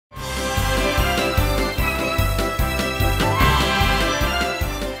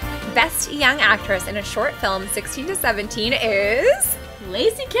young actress in a short film, 16 to 17, is...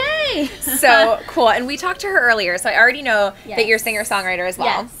 Laci Kay. So cool. And we talked to her earlier, so I already know that you're a singer-songwriter as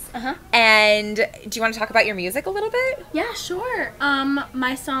well. Yes. And do you want to talk about your music a little bit? Yeah, sure.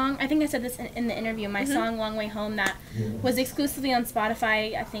 My song, I think I said this in the interview, my song Long Way Home, that was exclusively on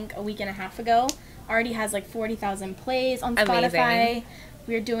Spotify, I think a week and a half ago, already has like 40,000 plays on Spotify. Amazing.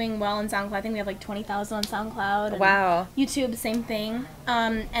 We're doing well on SoundCloud. I think we have like 20,000 on SoundCloud. Wow. YouTube, same thing.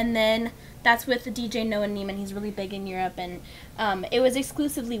 And then that's with the DJ Noah Neiman. He's really big in Europe. And it was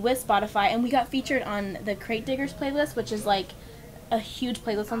exclusively with Spotify. And we got featured on the Crate Diggers playlist, which is like a huge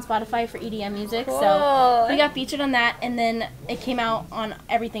playlist on Spotify for EDM music. Cool. So we got featured on that. And then it came out on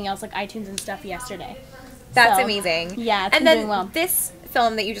everything else, like iTunes and stuff, yesterday. That's amazing. Yeah, it's been doing well. This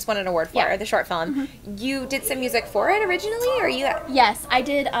film that you just won an award for, the short film, you did some music for it originally, or you? Yes, I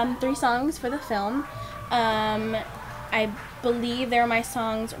did 3 songs for the film. I believe they were my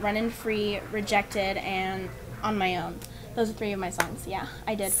songs "Runnin' Free," "Rejected," and "On My Own." Those are 3 of my songs. Yeah,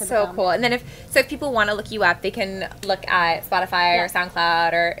 I did for the film. So cool. And then if people want to look you up, they can look at Spotify or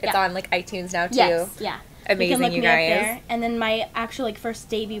SoundCloud, or it's on like iTunes now too. Yes, yeah. Amazing, you guys. Up there. And then my actual like first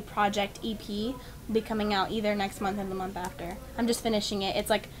debut project EP will be coming out either next month or the month after. I'm just finishing it. It's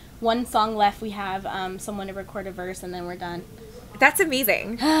like 1 song left. We have someone to record a verse, and then we're done. That's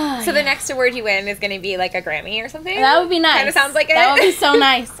amazing. So the next award you win is going to be like a Grammy or something? That would be nice. Kind of sounds like it. That would be so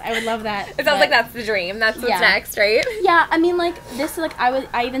nice. I would love that. It sounds like that's the dream. That's what's next, right? Yeah, I mean, like this. Like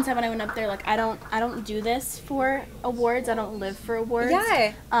I even said when I went up there, like I don't do this for awards. I don't live for awards.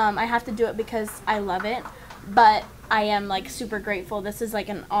 Yeah. I have to do it because I love it. But I am like super grateful. This is like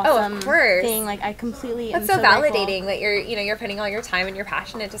an awesome thing. Like I completely. That's so validating that you're putting all your time and your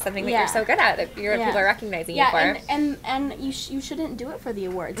passion into something that you're so good at. That people are recognizing you for. And you shouldn't do it for the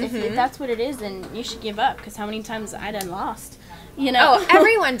awards. If that's what it is, then you should give up. Because how many times I done lost, you know? Oh,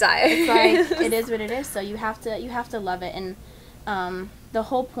 everyone does. It's like it is what it is. So you have to love it. And the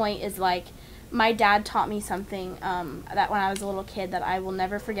whole point is like my dad taught me something that when I was a little kid that I will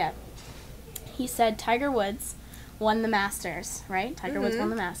never forget. He said Tiger Woods won the Masters, right? Tiger Woods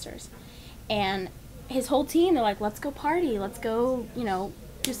won the Masters. And his whole team, they're like, let's go party. Let's go,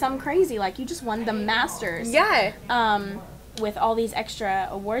 do something crazy. Like, you just won the Masters. Yeah. With all these extra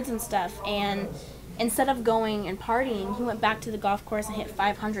awards and stuff. And instead of going and partying, he went back to the golf course and hit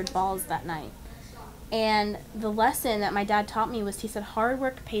 500 balls that night. And the lesson that my dad taught me was he said hard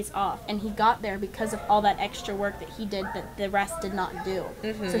work pays off. And he got there because of all that extra work that he did that the rest did not do.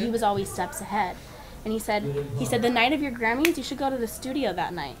 So he was always steps ahead. And he said the night of your Grammys, you should go to the studio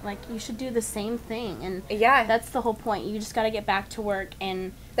that night. Like, you should do the same thing. And that's the whole point. You just got to get back to work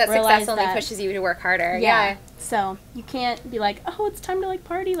and that realize success only pushes you to work harder. Yeah. So you can't be like, oh, it's time to like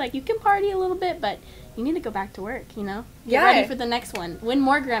party. Like, you can party a little bit, but you need to go back to work, Get ready for the next one. Win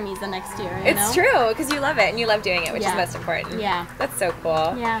more Grammys the next year, It's true, because you love it, and you love doing it, which is most important. Yeah. That's so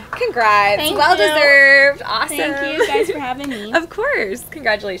cool. Yeah. Congrats. Thank well you. deserved. Awesome. Thank you guys for having me. Of course.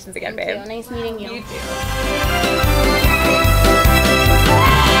 Congratulations again, babe. Thank you. Nice meeting you. You too.